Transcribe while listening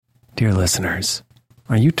Dear listeners,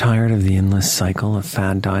 are you tired of the endless cycle of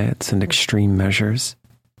fad diets and extreme measures?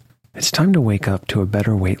 It's time to wake up to a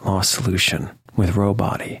better weight loss solution with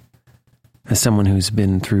Rowbody. As someone who's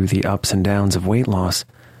been through the ups and downs of weight loss,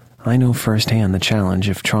 I know firsthand the challenge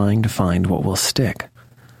of trying to find what will stick.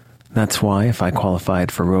 That's why if I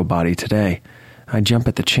qualified for Rowbody today, I'd jump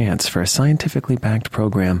at the chance for a scientifically backed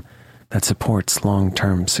program that supports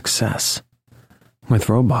long-term success. With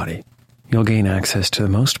Rowbody, you'll gain access to the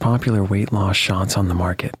most popular weight loss shots on the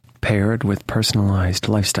market, paired with personalized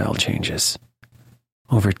lifestyle changes.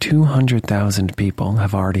 Over 200,000 people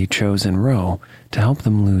have already chosen Row to help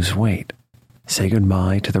them lose weight. Say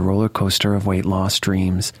goodbye to the roller coaster of weight loss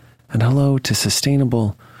dreams and hello to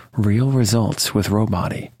sustainable, real results with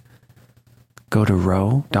Rowbody. Go to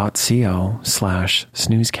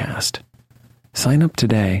row.co/snoozecast. Sign up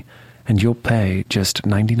today and you'll pay just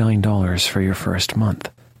 $99 for your first month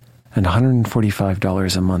and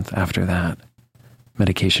 $145 a month after that.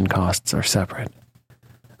 Medication costs are separate.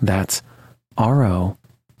 That's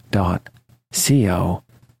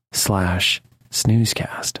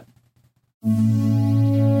ro.co/snoozecast.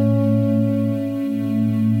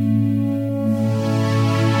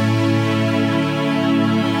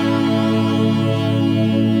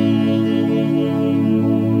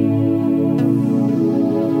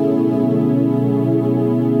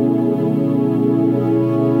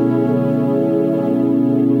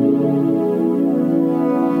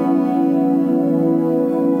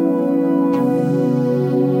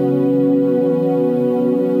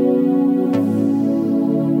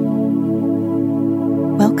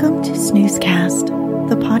 Welcome to Snoozecast,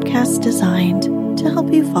 the podcast designed to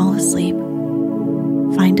help you fall asleep.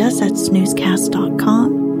 Find us at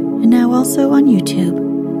snoozecast.com and now also on YouTube.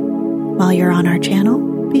 While you're on our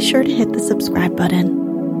channel, be sure to hit the subscribe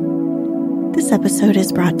button. This episode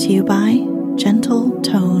is brought to you by Gentle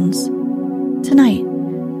Tones. Tonight,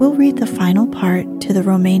 we'll read the final part to the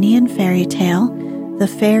Romanian fairy tale, The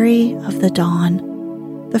Fairy of the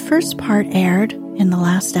Dawn. The first part aired in the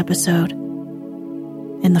last episode.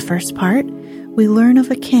 In the first part, we learn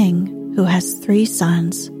of a king who has 3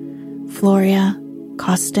 sons, Floria,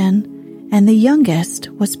 Costin, and the youngest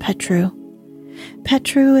was Petru.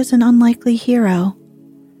 Petru is an unlikely hero.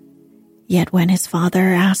 Yet when his father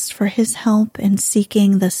asked for his help in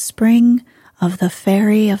seeking the spring of the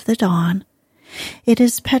Fairy of the Dawn, it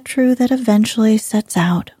is Petru that eventually sets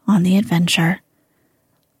out on the adventure.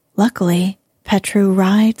 Luckily, Petru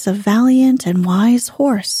rides a valiant and wise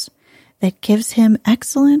horse that gives him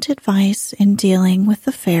excellent advice in dealing with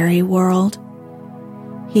the fairy world.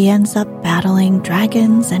 He ends up battling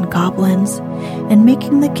dragons and goblins and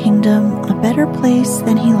making the kingdom a better place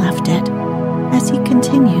than he left it as he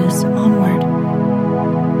continues onward.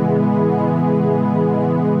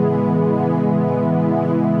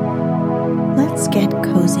 Let's get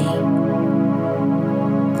cozy.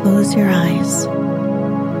 Close your eyes.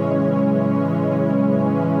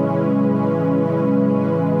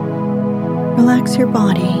 Relax your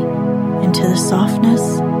body into the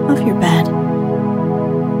softness of your bed.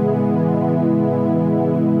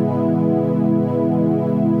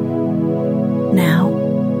 Now,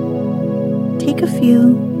 take a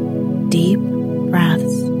few deep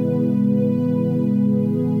breaths.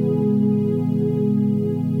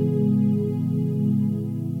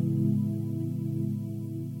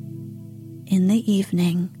 In the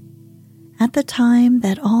evening, at the time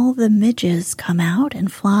that all the midges come out and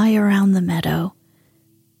fly around the meadow,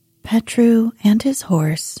 Petru and his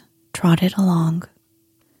horse trotted along.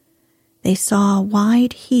 They saw a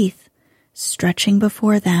wide heath stretching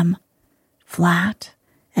before them, flat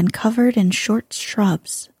and covered in short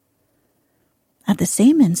shrubs. At the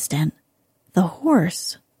same instant, the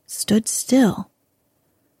horse stood still.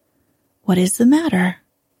 "What is the matter?"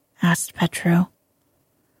 asked Petru.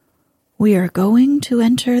 "We are going to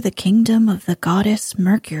enter the kingdom of the goddess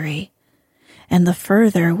Mercury, and the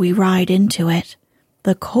further we ride into it,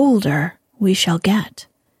 the colder we shall get.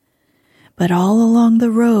 But all along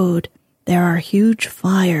the road there are huge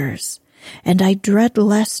fires, and I dread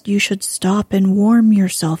lest you should stop and warm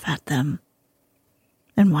yourself at them."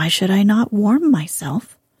 "And why should I not warm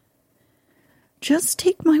myself?" "Just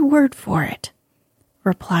take my word for it,"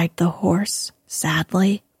 replied the horse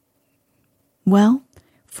sadly. "Well,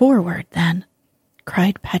 forward, then,"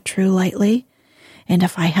 cried Petru lightly, "and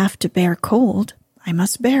if I have to bear cold, I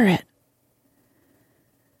must bear it."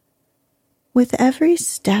 With every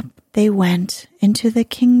step they went into the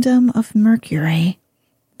kingdom of Mercury,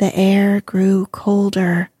 the air grew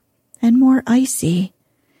colder and more icy,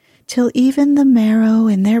 till even the marrow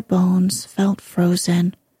in their bones felt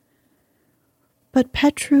frozen. But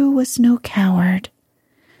Petru was no coward,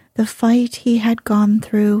 The fight he had gone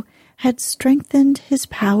through had strengthened his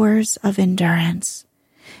powers of endurance,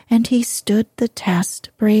 and he stood the test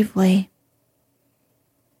bravely.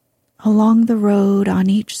 Along the road on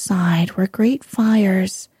each side were great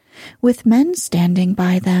fires, with men standing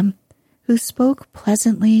by them, who spoke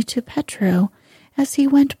pleasantly to Petru as he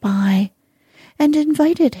went by, and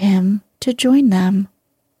invited him to join them.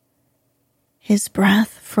 His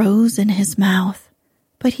breath froze in his mouth,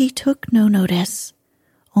 but he took no notice,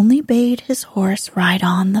 only bade his horse ride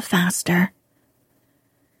on the faster.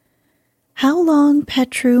 How long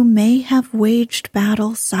Petru may have waged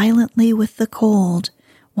battle silently with the cold,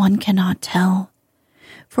 one cannot tell,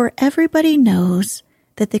 for everybody knows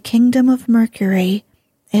that the kingdom of Mercury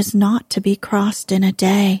is not to be crossed in a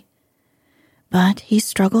day. But he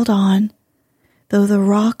struggled on, though the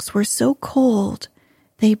rocks were so cold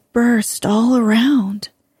they burst all around,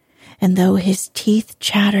 and though his teeth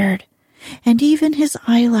chattered, and even his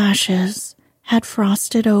eyelashes had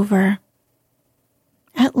frosted over.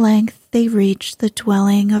 At length they reached the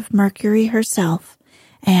dwelling of Mercury herself,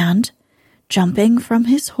 and, jumping from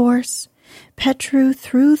his horse, Petru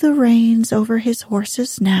threw the reins over his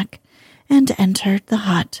horse's neck and entered the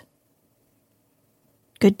hut.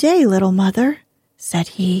 "Good day, little mother," said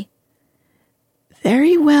he.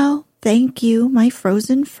 "Very well, thank you, my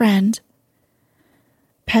frozen friend."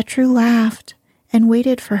 Petru laughed and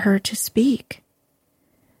waited for her to speak.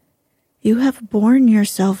 "You have borne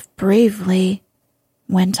yourself bravely,"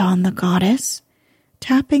 went on the goddess,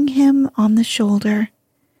 tapping him on the shoulder.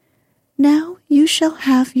 "Now you shall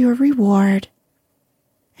have your reward."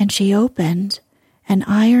 And she opened an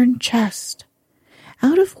iron chest,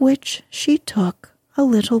 out of which she took a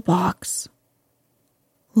little box.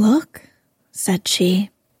 "Look," said she,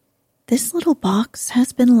 "this little box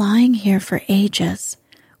has been lying here for ages,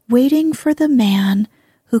 waiting for the man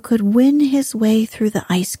who could win his way through the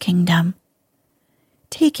Ice Kingdom.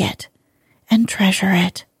 Take it and treasure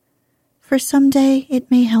it, for someday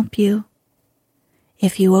it may help you.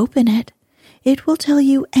 If you open it, it will tell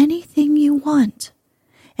you anything you want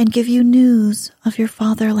and give you news of your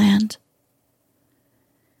fatherland."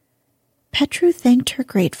 Petru thanked her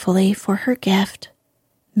gratefully for her gift,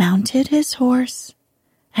 mounted his horse,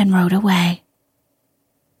 and rode away.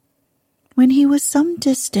 When he was some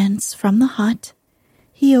distance from the hut,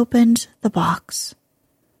 he opened the box.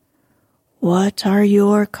 "What are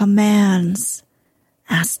your commands?"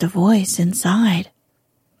 asked a voice inside.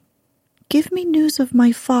 "Give me news of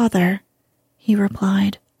my father," he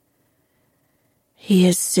replied. "He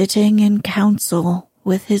is sitting in council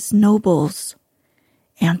with his nobles,"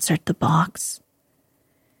 answered the box.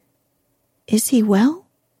 "Is he well?"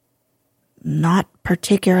 "Not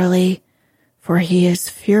particularly, for he is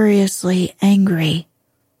furiously angry."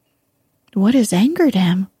 "What has angered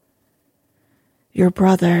him?" "Your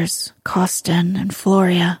brothers, Costan and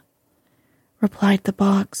Floria," replied the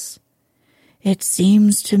box. "It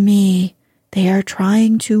seems to me they are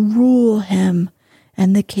trying to rule him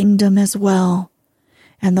and the kingdom as well,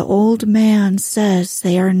 and the old man says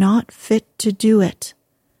they are not fit to do it."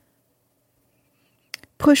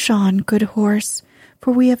 "Push on, good horse,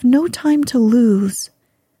 for we have no time to lose,"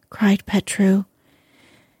 cried Petru,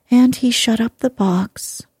 and he shut up the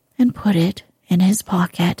box and put it in his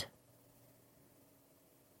pocket.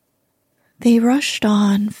 They rushed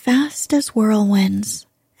on fast as whirlwinds,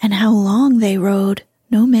 and how long they rode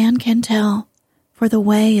no man can tell, for the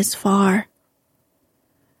way is far.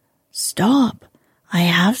 "Stop, I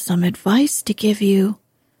have some advice to give you,"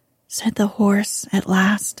 said the horse at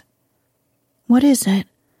last. "What is it?"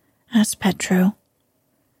 asked Petru.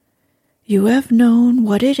 "You have known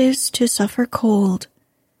what it is to suffer cold.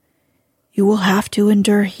 You will have to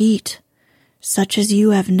endure heat, such as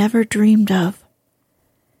you have never dreamed of.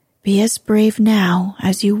 Be as brave now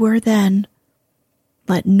as you were then.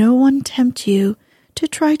 Let no one tempt you to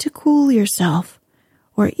try to cool yourself,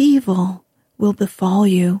 or evil will befall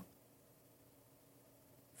you."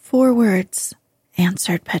 "4 words,"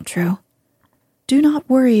 answered Petru. "Do not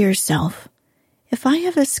worry yourself. If I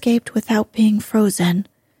have escaped without being frozen,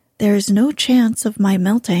 there is no chance of my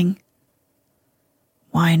melting."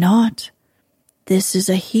 "Why not? This is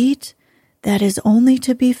a heat that is only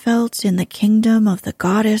to be felt in the kingdom of the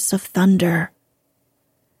goddess of thunder."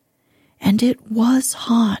 And it was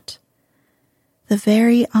hot. The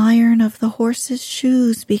very iron of the horse's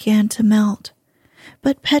shoes began to melt,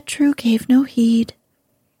 but Petru gave no heed.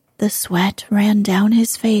 The sweat ran down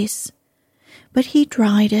his face, but he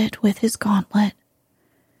dried it with his gauntlet.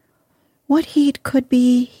 What heat could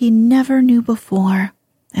be he never knew before,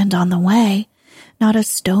 and on the way, not a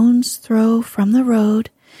stone's throw from the road,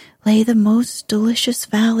 lay the most delicious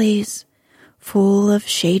valleys, full of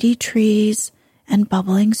shady trees and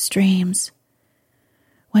bubbling streams.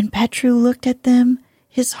 When Petru looked at them,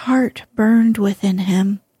 his heart burned within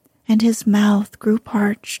him, and his mouth grew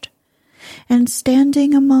parched. And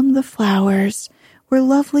standing among the flowers were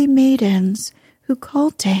lovely maidens who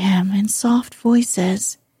called to him in soft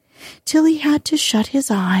voices, till he had to shut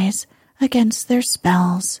his eyes against their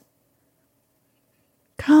spells.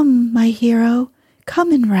 "Come, my hero,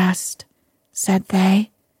 come and rest," said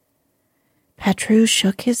they. Petru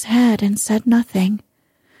shook his head and said nothing,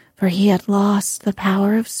 for he had lost the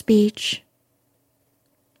power of speech.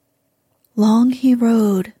 Long he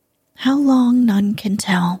rode, how long none can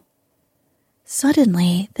tell.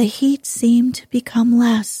 Suddenly the heat seemed to become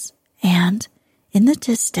less, and, in the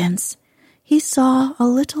distance, he saw a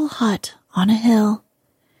little hut on a hill.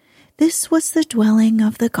 This was the dwelling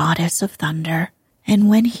of the goddess of thunder, and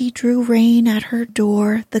when he drew rein at her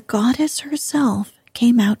door, the goddess herself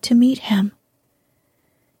came out to meet him.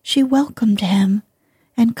 She welcomed him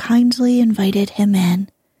and kindly invited him in,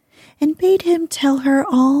 and bade him tell her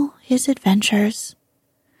all his adventures.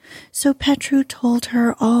 So Petru told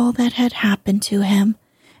her all that had happened to him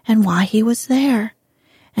and why he was there,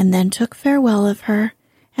 and then took farewell of her,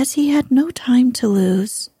 as he had no time to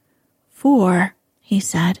lose. "For," he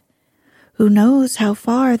said, "who knows how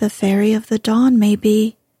far the Fairy of the Dawn may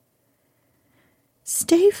be?"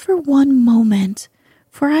 "Stay for one moment,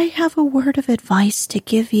 for I have a word of advice to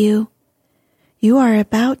give you. You are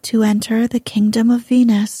about to enter the kingdom of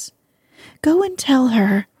Venus. Go and tell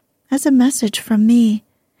her, as a message from me,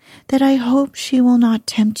 that I hope she will not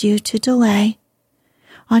tempt you to delay.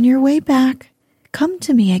 On your way back, come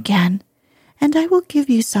to me again, and I will give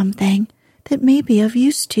you something that may be of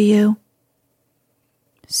use to you."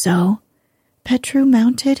 So Petru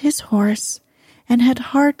mounted his horse and had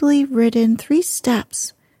hardly ridden 3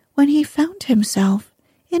 steps when he found himself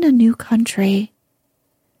in a new country.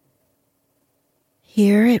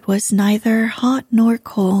 Here it was neither hot nor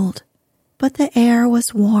cold, but the air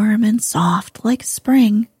was warm and soft like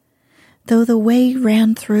spring, though the way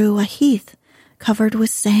ran through a heath covered with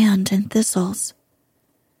sand and thistles.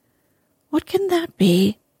 "What can that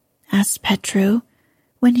be?" asked Petru,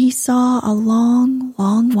 when he saw a long,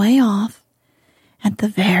 long way off, at the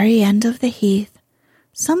very end of the heath,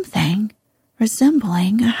 something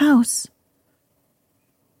resembling a house.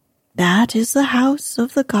 "That is the house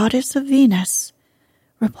of the goddess of Venus,"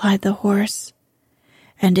 replied the horse,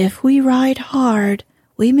 "and if we ride hard,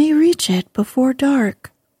 we may reach it before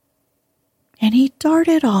dark." And he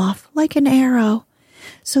darted off like an arrow,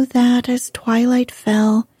 so that as twilight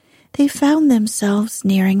fell, they found themselves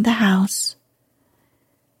nearing the house.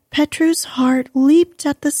 Petru's heart leaped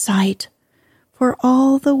at the sight, for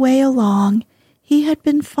all the way along he had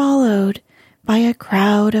been followed by a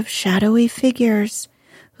crowd of shadowy figures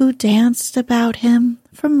who danced about him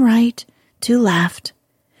from right to left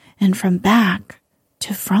and from back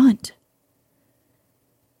to front.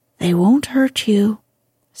 "They won't hurt you,"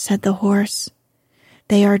 said the horse.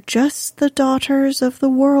 "They are just the daughters of the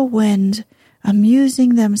whirlwind,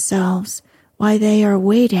 amusing themselves while they are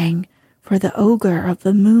waiting for the ogre of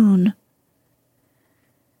the moon."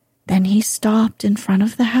 Then he stopped in front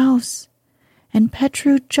of the house, and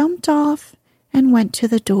Petru jumped off and went to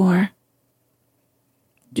the door.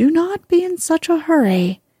 "Do not be in such a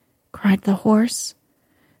hurry," cried the horse.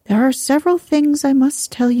 "There are several things I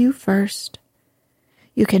must tell you first.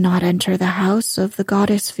 You cannot enter the house of the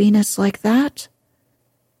goddess Venus like that.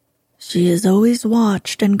 She is always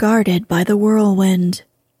watched and guarded by the whirlwind."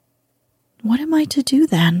 "What am I to do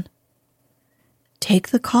then?" "Take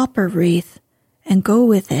the copper wreath and go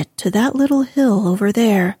with it to that little hill over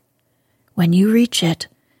there. When you reach it,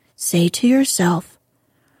 say to yourself,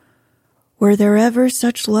 'Were there ever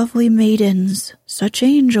such lovely maidens, such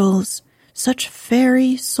angels, such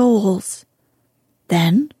fairy souls?'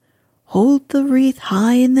 Then hold the wreath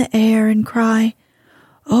high in the air and cry,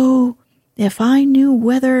 'Oh, if I knew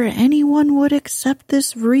whether anyone would accept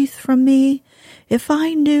this wreath from me, if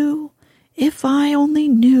I only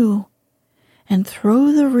knew,' and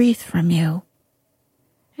throw the wreath from you."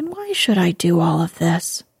 "And why should I do all of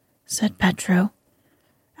this?" said Petru.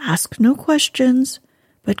 "Ask no questions,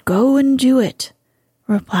 but go and do it,"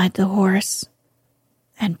 replied the horse.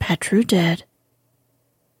 And Petru did.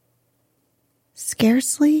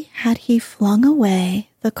 Scarcely had he flung away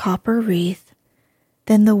the copper wreath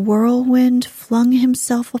than the whirlwind flung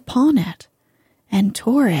himself upon it and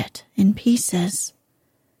tore it in pieces.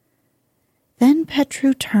 Then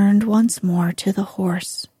Petru turned once more to the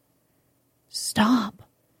horse. "Stop,"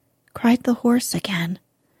 cried the horse again.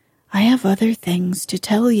 "I have other things to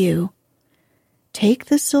tell you. Take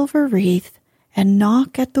the silver wreath and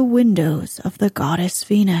knock at the windows of the goddess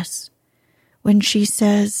Venus. When she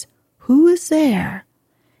says, "Who is there?"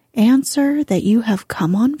 answer that you have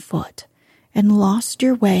come on foot and lost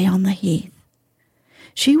your way on the heath.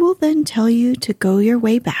 She will then tell you to go your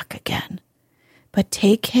way back again, but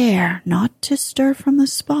take care not to stir from the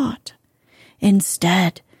spot.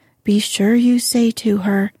 Instead, be sure you say to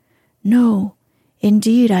her, "No,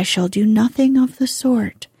 indeed I shall do nothing of the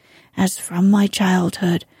sort, as from my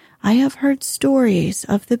childhood I have heard stories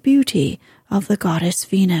of the beauty of the goddess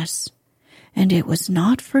Venus, and it was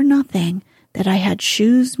not for nothing that I had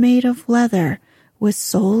shoes made of leather with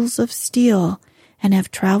soles of steel, and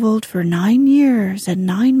have traveled for 9 years and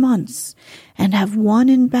 9 months, and have won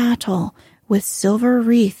in battle with silver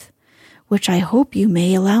wreath, which I hope you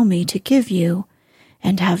may allow me to give you,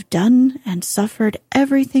 and have done and suffered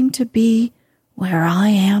everything to be where I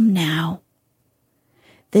am now.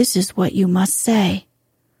 This is what you must say.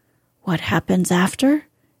 What happens after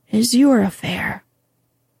is your affair."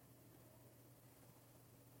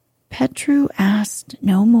 Petru asked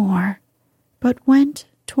no more, but went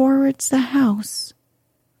towards the house.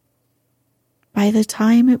 By the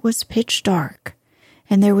time it was pitch dark,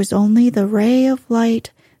 and there was only the ray of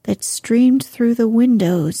light that streamed through the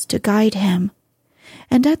windows to guide him,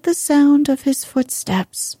 and at the sound of his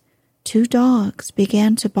footsteps, 2 dogs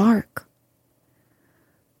began to bark.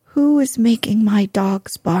 "Who is making my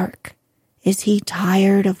dogs bark? Is he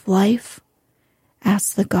tired of life?"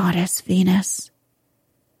 asked the goddess Venus.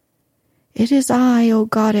 "It is I, O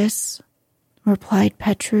goddess," replied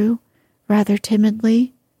Petru, rather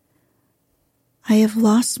timidly. "I have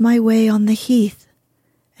lost my way on the heath,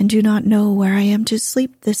 and do not know where I am to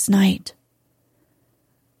sleep this night."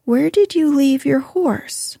 "Where did you leave your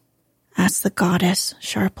horse?" asked the goddess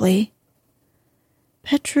sharply.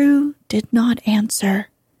 Petru did not answer.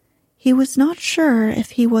 He was not sure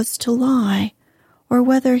if he was to lie, or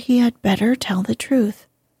whether he had better tell the truth.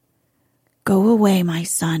 "Go away, my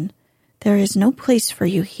son. There is no place for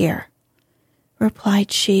you here,"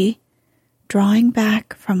 replied she, drawing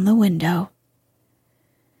back from the window.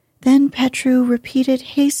 Then Petru repeated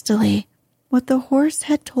hastily what the horse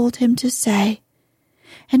had told him to say,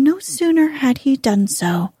 and no sooner had he done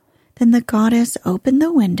so than the goddess opened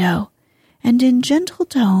the window, and in gentle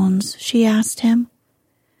tones she asked him,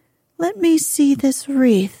 "Let me see this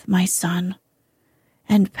wreath, my son,"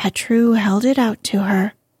 and Petru held it out to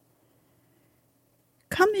her.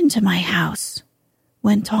 "Come into my house,"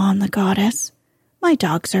 went on the goddess. "My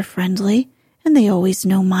dogs are friendly, and they always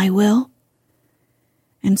know my will."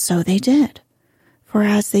 And so they did, for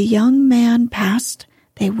as the young man passed,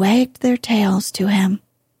 they wagged their tails to him.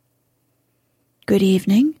 "Good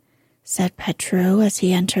evening," said Petru as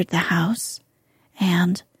he entered the house,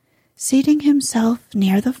 and, seating himself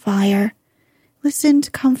near the fire,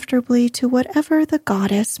 listened comfortably to whatever the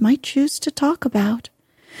goddess might choose to talk about,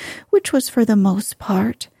 which was for the most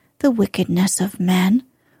part the wickedness of men,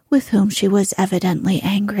 with whom she was evidently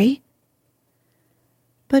angry.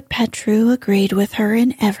 But Petru agreed with her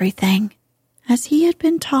in everything, as he had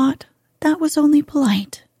been taught that was only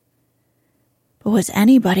polite. But was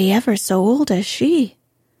anybody ever so old as she?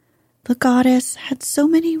 The goddess had so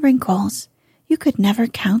many wrinkles, you could never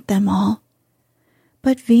count them all.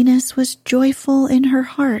 But Venus was joyful in her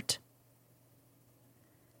heart.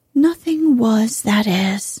 "Nothing was that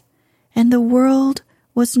is, and the world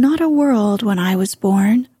was not a world when I was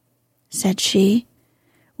born," said she.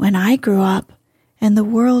 "When I grew up and the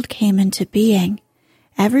world came into being,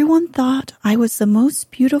 everyone thought I was the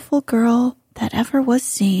most beautiful girl that ever was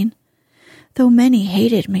seen, though many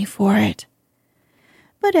hated me for it.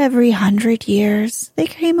 But every 100 years there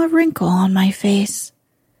came a wrinkle on my face,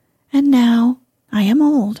 and now I am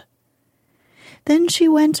old." Then she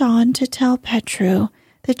went on to tell Petru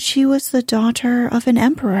that she was the daughter of an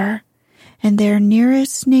emperor, and their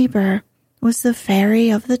nearest neighbor was the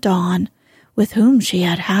fairy of the dawn, with whom she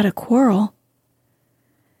had had a quarrel.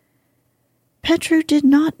 Petru did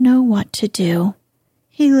not know what to do.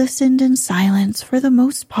 He listened in silence for the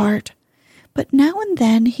most part, but now and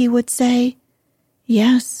then he would say,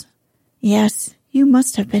 Yes, you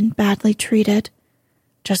must have been badly treated.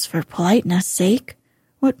 Just for politeness' sake,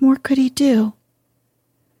 what more could he do?"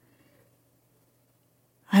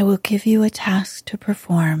 "I will give you a task to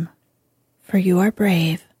perform, for you are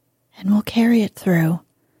brave and will carry it through,"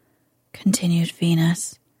 continued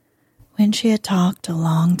Venus, when she had talked a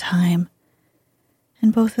long time,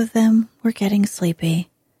 and both of them were getting sleepy.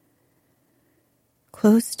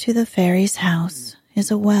 "Close to the fairy's house is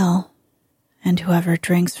a well, and whoever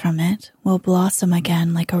drinks from it will blossom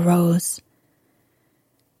again like a rose.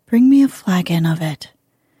 Bring me a flagon of it,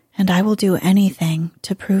 and I will do anything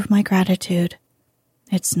to prove my gratitude.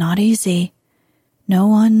 It's not easy. No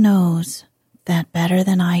one knows that better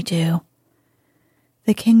than I do.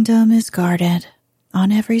 The kingdom is guarded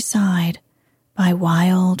on every side by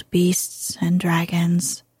wild beasts and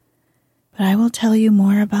dragons. But I will tell you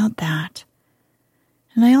more about that.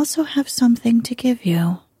 And I also have something to give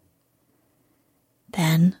you."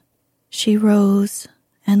 Then she rose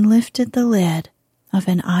and lifted the lid of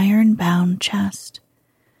an iron-bound chest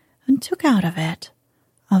and took out of it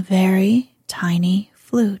a very tiny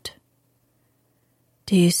flute.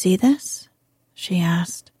 "Do you see this?" she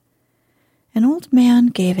asked. "An old man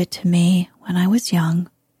gave it to me when I was young.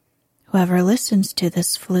 Whoever listens to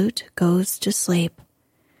this flute goes to sleep,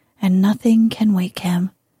 and nothing can wake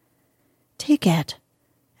him. Take it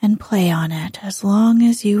and play on it as long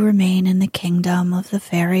as you remain in the kingdom of the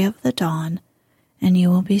Fairy of the Dawn, and you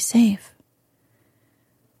will be safe."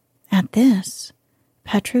 At this,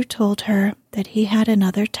 Petru told her that he had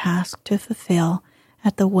another task to fulfill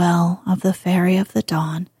at the well of the Fairy of the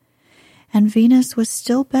Dawn, and Venus was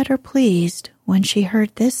still better pleased when she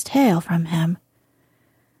heard this tale from him.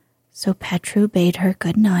 So Petru bade her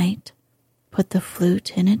good night, put the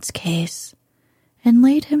flute in its case, and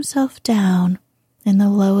laid himself down in the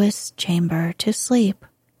lowest chamber to sleep.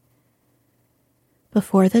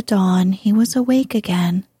 Before the dawn he was awake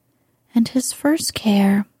again, and his first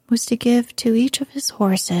care was to give to each of his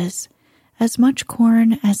horses as much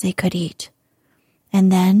corn as they could eat,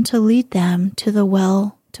 and then to lead them to the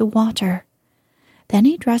well to water. Then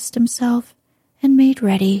he dressed himself and made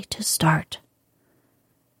ready to start.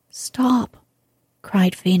 "Stop,"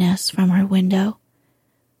 cried Venus from her window.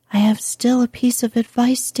 "I have still a piece of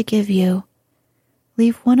advice to give you.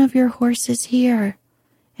 Leave one of your horses here,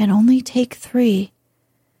 and only take 3.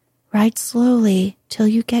 Ride slowly till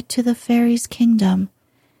you get to the fairy's kingdom,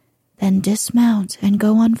 then dismount and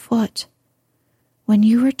go on foot. When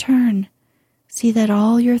you return, see that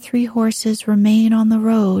all your 3 horses remain on the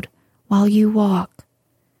road while you walk.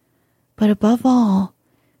 But above all,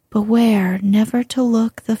 beware never to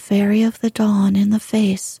look the Fairy of the Dawn in the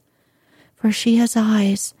face, for she has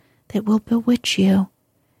eyes that will bewitch you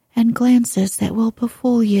and glances that will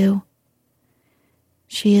befool you.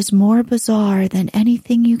 She is more bizarre than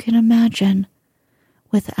anything you can imagine,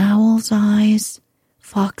 with owl's eyes,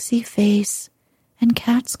 foxy face, and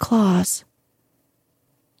cat's claws.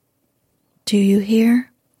 Do you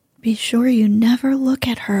hear? Be sure you never look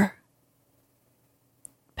at her."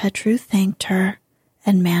 Petru thanked her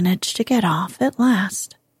and managed to get off at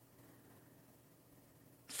last.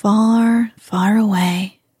 Far, far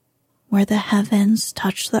away, where the heavens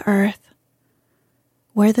touch the earth,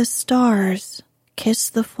 where the stars kiss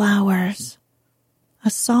the flowers, a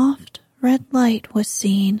soft red light was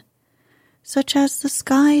seen, such as the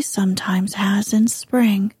sky sometimes has in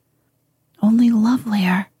spring, only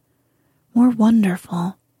lovelier, more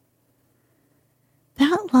wonderful.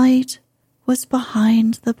 That light was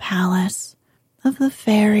behind the palace of the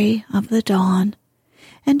Fairy of the Dawn,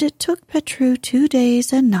 and it took Petru 2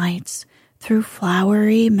 days and nights through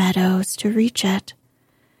flowery meadows to reach it.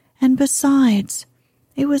 And besides,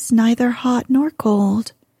 it was neither hot nor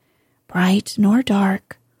cold, bright nor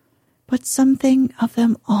dark, but something of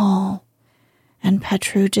them all, and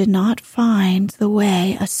Petru did not find the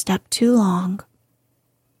way a step too long.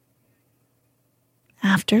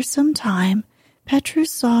 After some time, Petru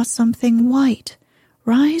saw something white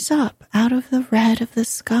rise up out of the red of the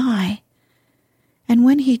sky, and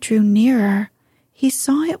when he drew nearer, he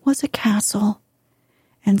saw it was a castle,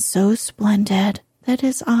 and so splendid that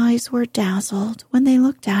his eyes were dazzled when they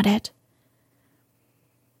looked at it.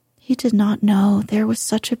 He did not know there was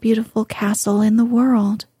such a beautiful castle in the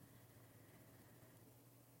world.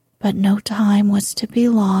 But no time was to be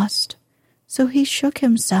lost, so he shook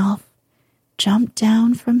himself, jumped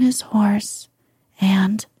down from his horse,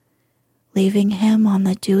 and, leaving him on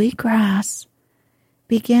the dewy grass,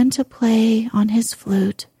 began to play on his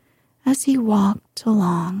flute as he walked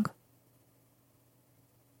along.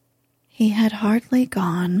 He had hardly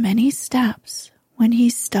gone many steps when he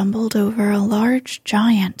stumbled over a large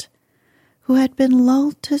giant who had been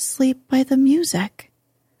lulled to sleep by the music.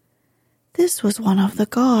 This was one of the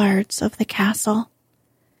guards of the castle.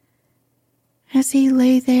 As he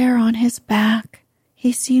lay there on his back,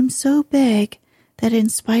 he seemed so big that in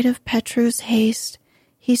spite of Petru's haste,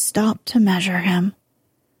 he stopped to measure him.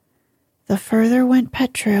 The further went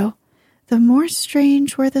Petru, the more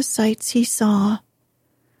strange were the sights he saw.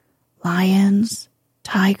 Lions,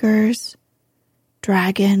 tigers,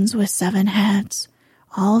 dragons with 7 heads,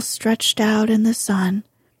 all stretched out in the sun,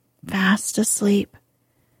 fast asleep.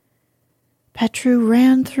 Petru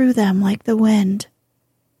ran through them like the wind.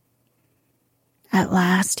 At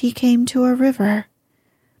last he came to a river,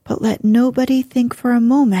 But let nobody think for a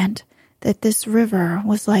moment that this river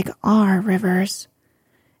was like our rivers.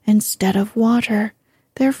 Instead of water,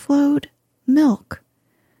 there flowed milk,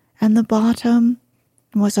 and the bottom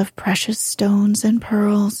was of precious stones and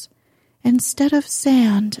pearls, instead of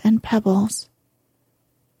sand and pebbles.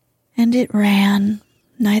 And it ran,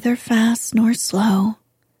 neither fast nor slow,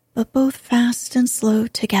 but both fast and slow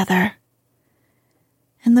together.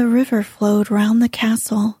 And the river flowed round the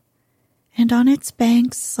castle, and on its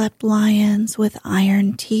banks slept lions with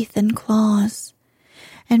iron teeth and claws,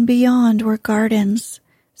 and beyond were gardens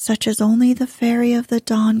such as only the fairy of the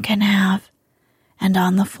dawn can have, and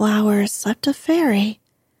on the flowers slept a fairy.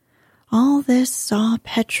 All this saw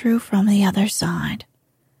Petru from the other side.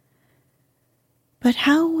 But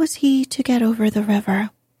how was he to get over the river?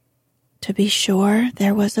 To be sure,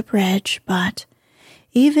 there was a bridge, but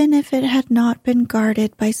even if it had not been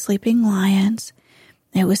guarded by sleeping lions,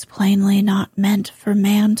 it was plainly not meant for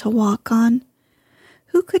man to walk on.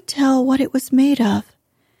 Who could tell what it was made of?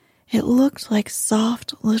 It looked like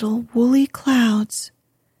soft little woolly clouds.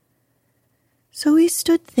 So he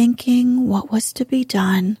stood thinking what was to be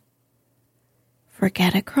done. For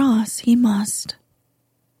get across he must.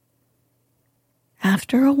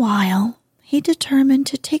 After a while, he determined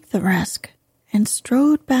to take the risk and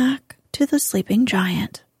strode back to the sleeping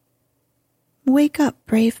giant. "Wake up,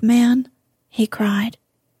 brave man," he cried,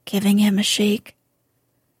 giving him a shake.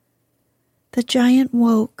 The giant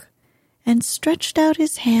woke and stretched out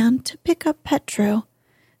his hand to pick up Petru,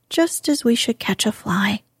 just as we should catch a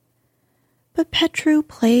fly. But Petru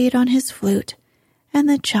played on his flute, and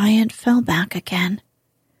the giant fell back again.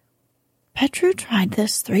 Petru tried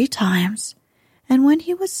this 3 times, and when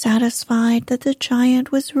he was satisfied that the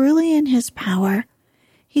giant was really in his power,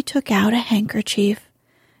 he took out a handkerchief,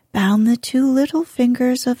 bound the 2 little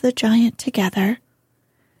fingers of the giant together,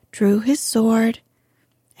 drew his sword,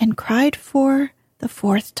 and cried for the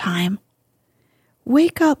 4th time,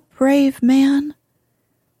 "Wake up, brave man!"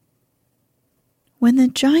 When the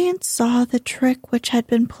giant saw the trick which had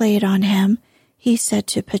been played on him, he said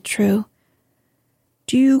to Petru,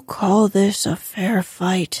 "Do you call this a fair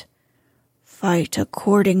fight? Fight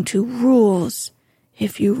according to rules,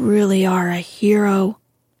 if you really are a hero."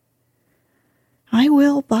 "I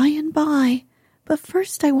will by and by, but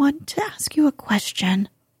first I want to ask you a question.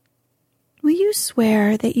 Will you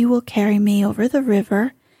swear that you will carry me over the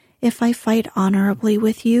river if I fight honorably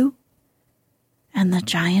with you?" And the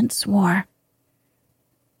giant swore.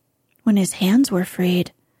 When his hands were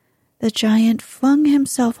freed, the giant flung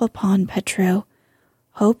himself upon Petru,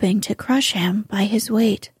 hoping to crush him by his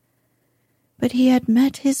weight. But he had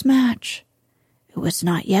met his match. It was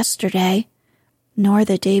not yesterday, nor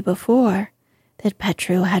the day before, that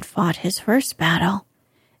Petru had fought his first battle,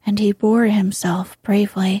 and he bore himself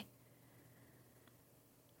bravely.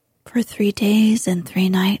 For 3 days and 3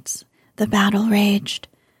 nights the battle raged,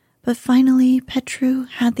 but finally Petru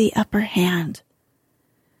had the upper hand.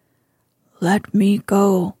 "Let me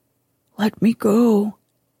go, let me go,"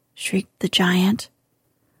 shrieked the giant.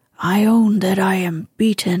 "I own that I am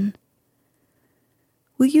beaten."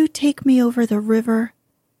 "Will you take me over the river?"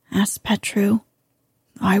 asked Petru.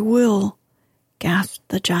 "I will," gasped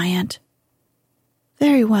the giant.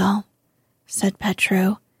 "Very well," said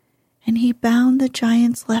Petru, and he bound the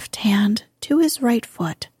giant's left hand to his right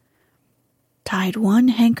foot, tied 1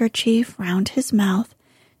 handkerchief round his mouth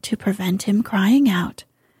to prevent him crying out,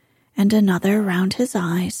 and another round his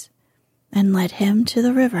eyes, and led him to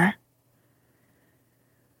the river.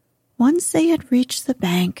 Once they had reached the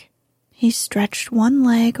bank, he stretched 1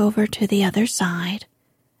 leg over to the other side,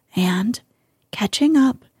 and, catching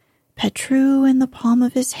up Petru in the palm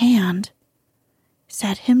of his hand,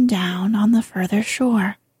 set him down on the further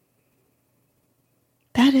shore.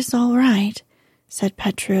 "That is all right," said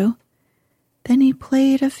Petru. Then he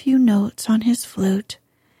played a few notes on his flute,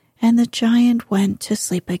 and the giant went to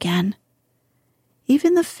sleep again.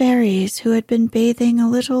 Even the fairies who had been bathing a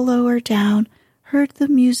little lower down heard the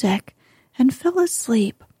music and fell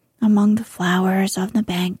asleep among the flowers on the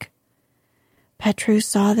bank. Petru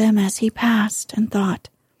saw them as he passed and thought,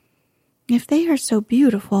 "If they are so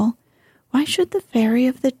beautiful, why should the fairy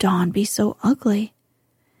of the dawn be so ugly?"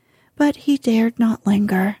 But he dared not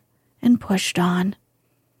linger and pushed on.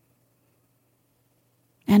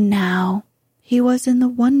 And now he was in the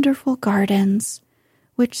wonderful gardens,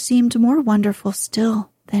 which seemed more wonderful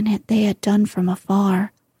still than they had done from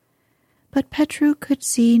afar. But Petru could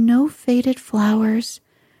see no faded flowers,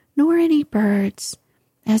 nor any birds,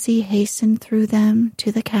 as he hastened through them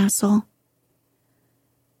to the castle.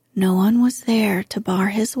 No one was there to bar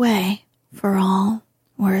his way, for all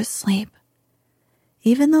were asleep.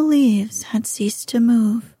 Even the leaves had ceased to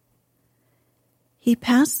move. He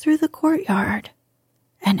passed through the courtyard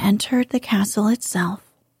and entered the castle itself.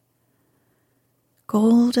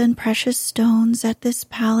 Gold and precious stones at this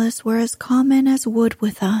palace were as common as wood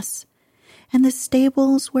with us, and the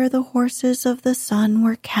stables where the horses of the sun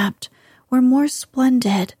were kept were more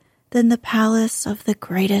splendid than the palace of the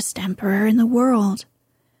greatest emperor in the world.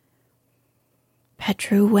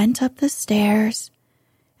 Petru went up the stairs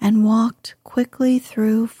and walked quickly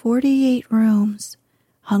through 48 rooms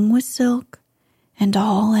hung with silk and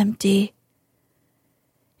all empty.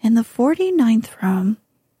 In the 49th room,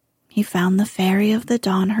 he found the Fairy of the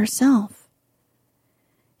Dawn herself.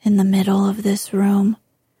 In the middle of this room,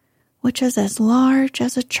 which is as large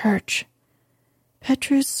as a church,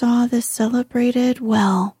 Petru saw the celebrated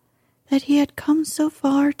well that he had come so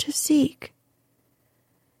far to seek.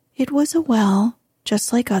 It was a well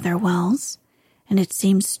just like other wells, and it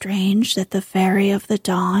seemed strange that the Fairy of the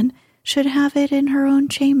Dawn should have it in her own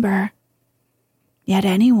chamber. Yet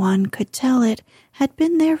anyone could tell it had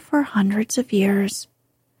been there for hundreds of years.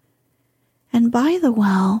 And by the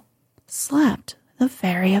well slept the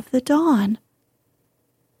Fairy of the Dawn.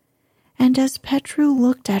 And as Petru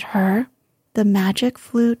looked at her, the magic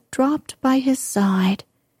flute dropped by his side,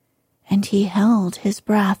 and he held his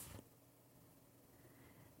breath.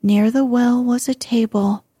 Near the well was a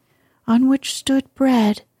table on which stood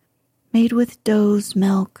bread made with doe's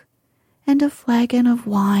milk and a flagon of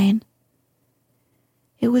wine.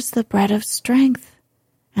 It was the bread of strength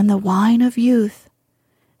and the wine of youth,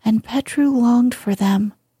 and Petru longed for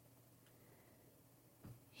them.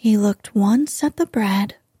 He looked once at the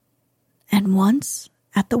bread and once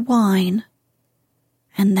at the wine,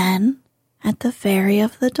 and then at the Fairy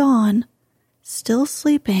of the Dawn, still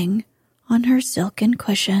sleeping on her silken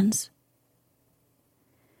cushions.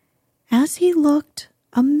 As he looked,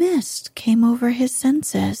 a mist came over his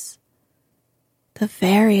senses. The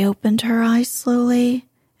fairy opened her eyes slowly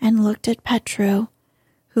and looked at Petru,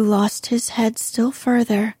 who lost his head still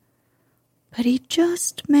further, but he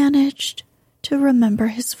just managed to remember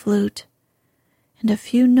his flute, and a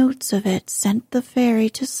few notes of it sent the fairy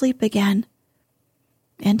to sleep again,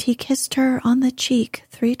 and he kissed her on the cheek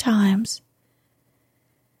 3 times.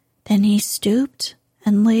 Then he stooped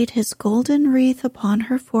and laid his golden wreath upon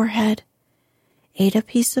her forehead, ate a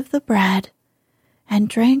piece of the bread, and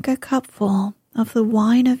drank a cupful of the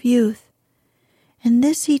wine of youth, and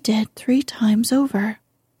this he did 3 times over.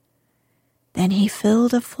 Then he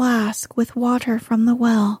filled a flask with water from the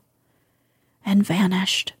well and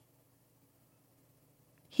vanished.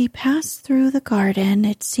 He passed through the garden.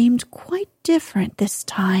 It seemed quite different this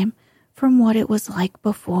time from what it was like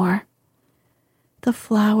before. The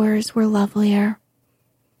flowers were lovelier.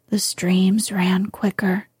 The streams ran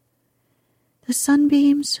quicker. The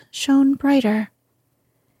sunbeams shone brighter,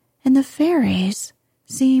 and the fairies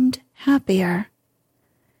seemed happier.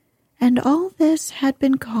 And all this had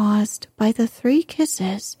been caused by the 3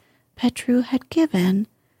 kisses Petru had given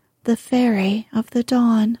the Fairy of the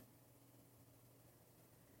Dawn.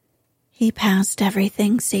 He passed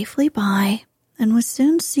everything safely by and was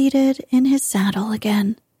soon seated in his saddle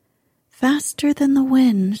again. Faster than the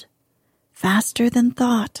wind, faster than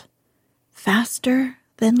thought, faster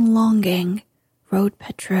than longing, rode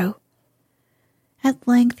Petru. At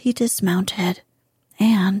length he dismounted,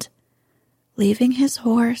 and, leaving his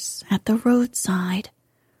horse at the roadside,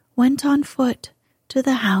 went on foot to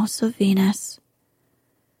the house of Venus.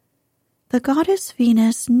 The goddess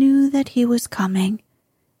Venus knew that he was coming,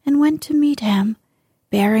 and went to meet him,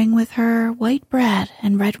 bearing with her white bread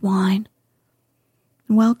and red wine.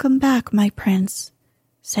 "Welcome back, my prince,"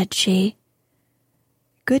 said she.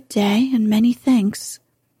 "Good day, and many thanks,"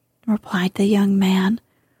 replied the young man,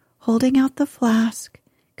 holding out the flask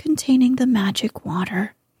containing the magic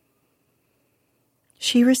water.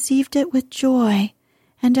 She received it with joy,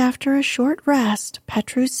 and after a short rest,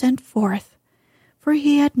 Petru sent forth, for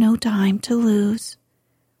he had no time to lose.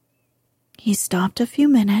 He stopped a few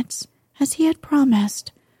minutes, as he had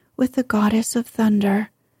promised, with the goddess of thunder,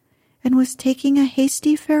 and was taking a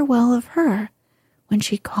hasty farewell of her when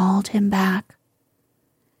she called him back.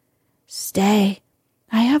 "Stay,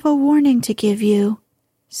 I have a warning to give you,"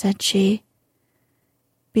 said she.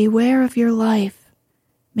 "Beware of your life.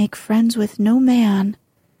 Make friends with no man.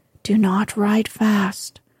 Do not ride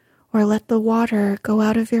fast, or let the water go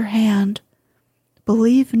out of your hand.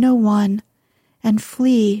 Believe no one, and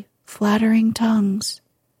flee flattering tongues.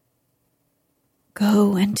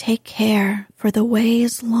 Go and take care, for the way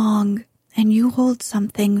is long, and you hold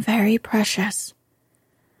something very precious.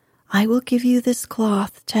 I will give you this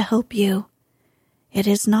cloth to help you. It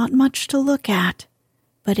is not much to look at,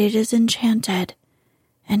 but it is enchanted,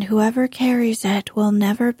 and whoever carries it will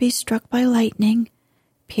never be struck by lightning,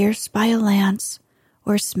 pierced by a lance,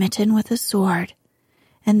 or smitten with a sword,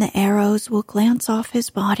 and the arrows will glance off his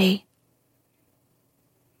body."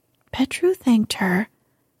 Petru thanked her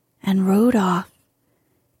and rode off.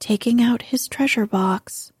 Taking out his treasure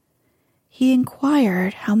box, he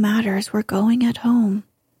inquired how matters were going at home.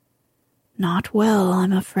 "Not well,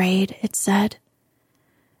 I'm afraid," it said.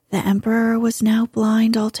 The emperor was now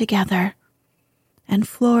blind altogether, and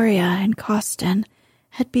Floria and Costan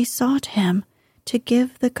had besought him to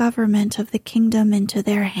give the government of the kingdom into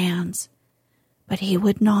their hands, but he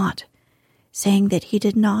would not, saying that he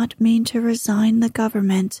did not mean to resign the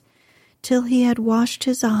government till he had washed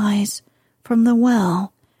his eyes from the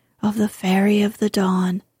well of the Fairy of the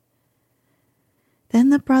Dawn. Then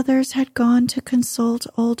the brothers had gone to consult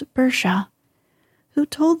old Bersha, who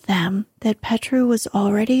told them that Petru was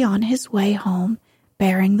already on his way home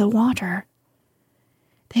bearing the water.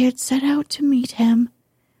 They had set out to meet him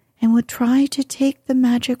and would try to take the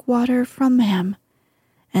magic water from him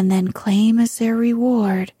and then claim as their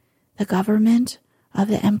reward the government of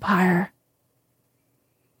the empire.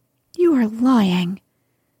 "You are lying,"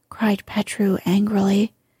 cried Petru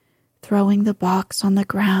angrily, throwing the box on the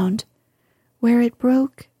ground, where it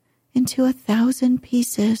broke into 1,000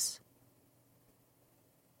 pieces.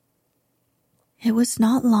 It was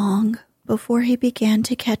not long before he began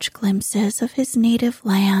to catch glimpses of his native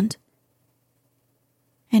land,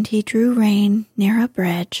 and he drew rein near a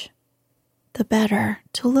bridge, the better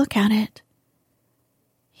to look at it.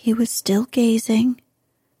 He was still gazing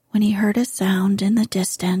when he heard a sound in the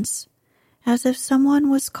distance, as if someone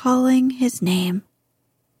was calling his name.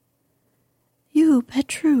 "You,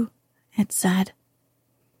 Petru," it said.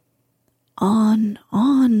 "On,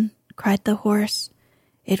 on," cried the horse.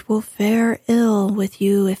 "It will fare ill with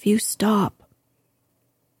you if you stop."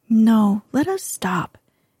 "No, let us stop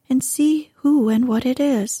and see who and what it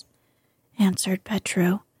is," answered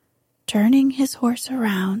Petru, turning his horse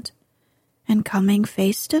around and coming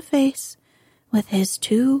face to face with his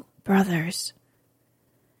 2 brothers.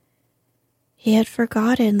 He had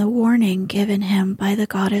forgotten the warning given him by the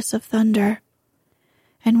goddess of thunder,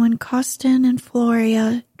 and when Costan and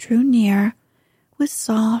Floria drew near with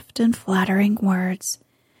soft and flattering words,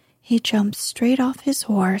 he jumped straight off his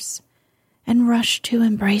horse and rushed to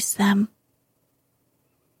embrace them.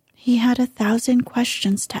 He had 1,000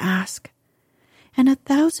 questions to ask and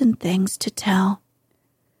 1,000 things to tell,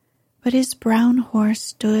 but his brown horse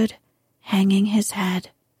stood hanging his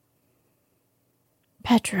head.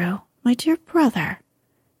 "Petru, my dear brother,"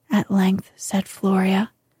 at length said Floria,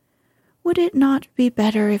 "would it not be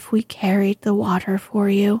better if we carried the water for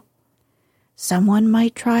you? Someone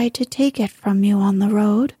might try to take it from you on the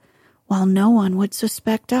road, while no one would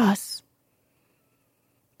suspect us."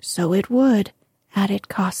 "So it would," added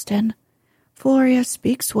Costan. "Floria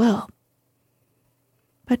speaks well."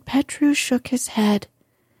 But Petru shook his head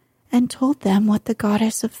and told them what the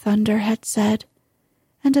goddess of thunder had said,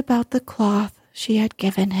 and about the cloth she had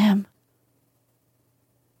given him.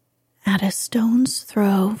 At a stone's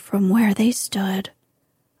throw from where they stood,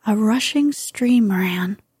 a rushing stream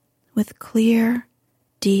ran with clear,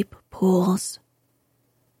 deep pools.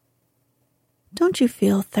 "Don't you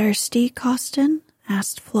feel thirsty, Costan?"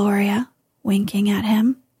 asked Floria, winking at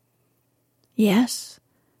him. "Yes,"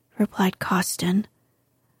 replied Costan,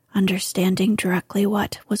 understanding directly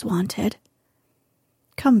what was wanted.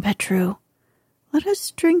 "Come, Petru, let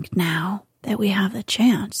us drink now that we have the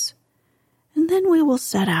chance, and then we will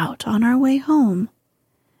set out on our way home.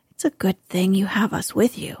 It's a good thing you have us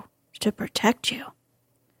with you to protect you."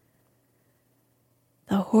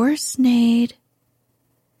 The horse neighed,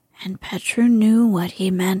 and Petru knew what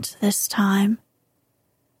he meant this time,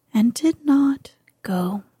 and did not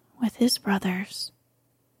go with his brothers.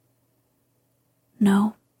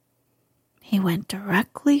 No, he went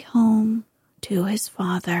directly home to his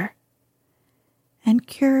father and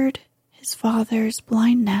cured his father's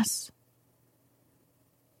blindness.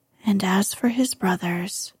 And as for his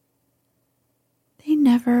brothers, they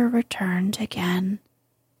never returned again.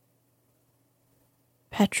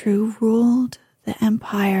 Petru ruled the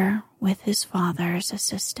empire with his father's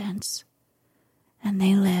assistance, and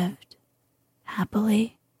they lived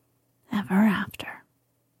happily ever after.